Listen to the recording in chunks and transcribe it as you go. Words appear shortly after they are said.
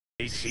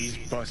AC's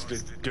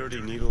busted,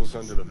 dirty needles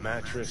under the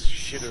mattress,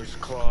 shitters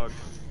clogged.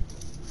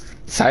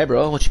 Sorry,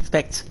 bro. What you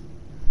expect?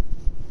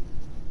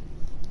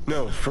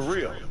 No, for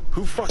real.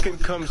 Who fucking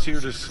comes here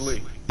to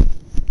sleep?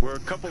 We're a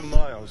couple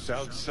miles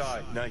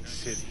outside Night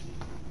City.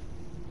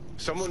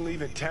 Someone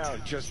leaving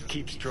town just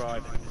keeps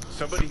driving.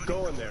 Somebody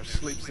going there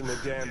sleeps in the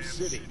damn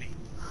city.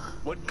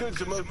 What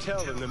good's a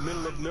motel in the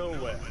middle of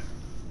nowhere?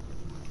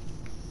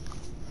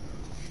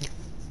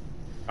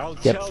 I'll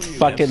tell you.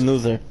 Fucking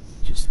loser.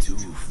 Just two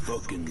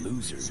fucking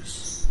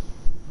losers.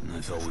 And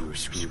I thought we were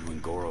screwed when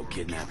Goro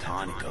kidnapped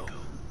Hanako.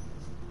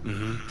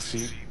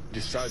 See?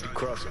 Decide to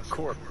cross a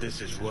corp,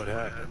 this is what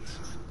happens.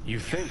 You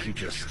think you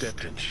just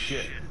stepped in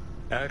shit.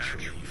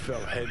 Actually, you fell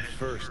head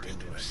first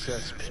into a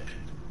cesspit.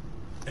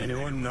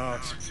 Anyone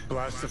knocks,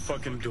 blast the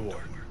fucking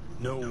door.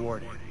 No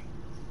warning.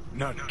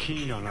 Not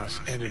keen on us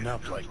ending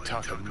up like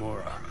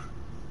Takamura.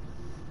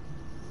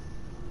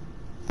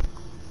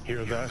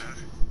 Hear that?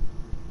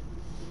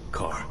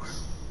 Car.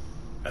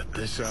 At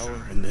this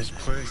hour, in this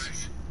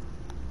place?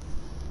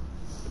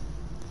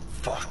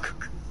 Fuck.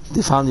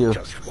 They found you.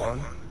 Just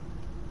one?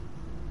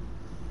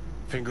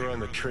 Finger on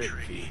the trigger,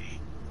 V.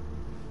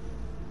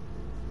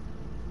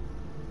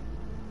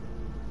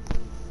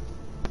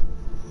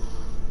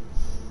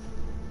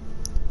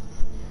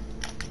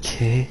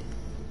 Okay.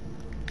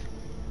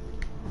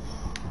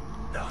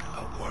 Not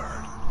a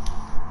word.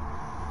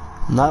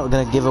 Not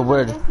gonna give a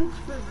word.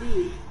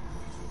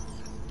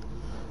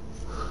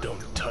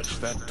 Don't touch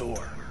that door.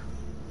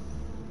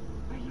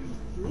 Are you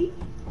asleep?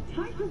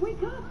 Time to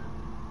wake up.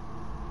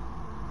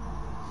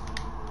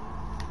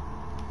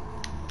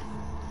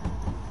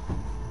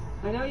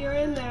 I know you're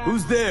in there.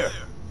 Who's there?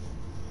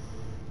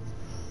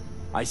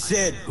 I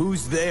said,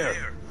 who's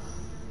there?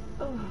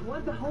 Oh,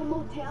 want the whole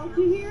motel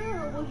to hear,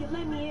 or will you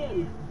let me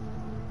in?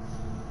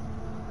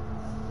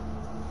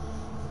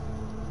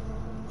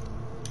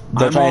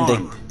 Don't I'm try armed.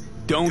 anything.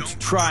 Don't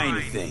try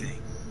anything.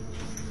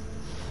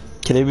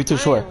 Can they be too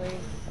short? Finally.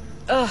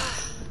 Ugh.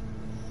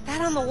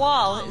 That on the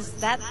wall, is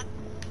that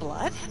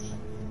blood?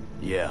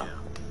 Yeah.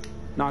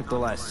 Knock the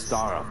last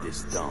star off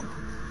this dump.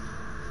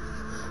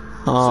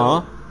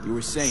 Aww. So, you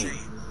were saying,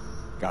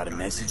 got a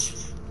message?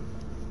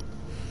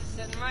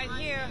 Sitting right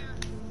here.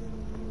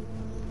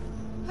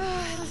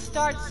 It'll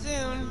start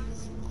soon.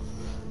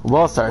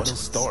 We'll start. What'll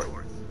start?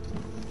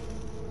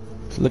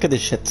 Look at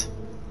this shit.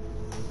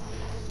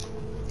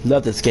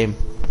 Love this game.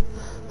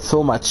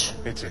 So much.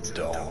 It's a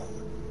doll.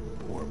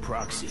 Or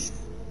proxy.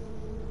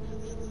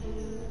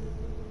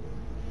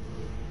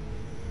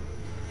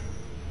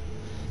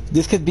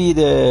 This could be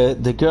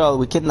the girl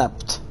we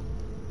kidnapped.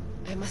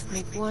 I must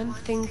make one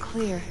thing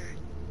clear.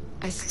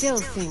 I still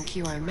think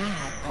you are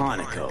mad,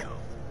 Hanako.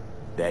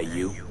 That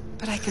you?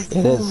 but I can It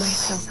fool is.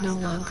 myself no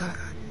longer.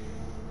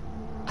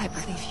 I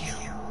believe you.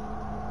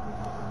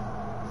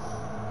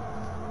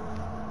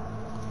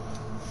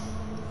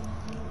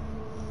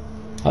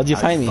 How'd you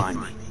find me?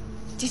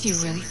 Did you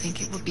really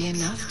think it would be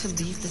enough to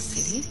leave the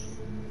city?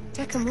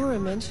 Takamura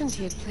mentioned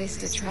he had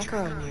placed a tracker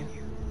on you.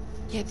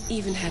 Yet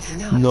even had he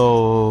not,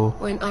 No.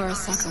 when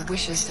Arasaka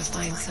wishes to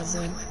find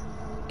someone,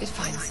 it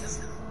finds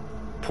them.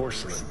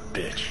 Porcelain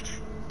bitch.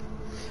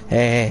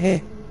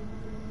 Hey.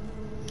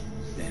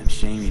 Damn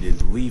shame you didn't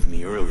believe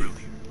me early.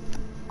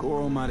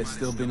 Goro might have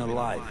still been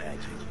alive, had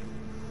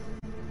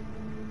you.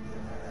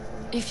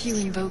 If you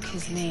invoke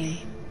his name,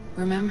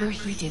 remember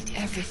he did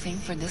everything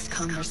for this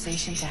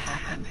conversation to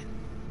happen.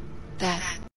 That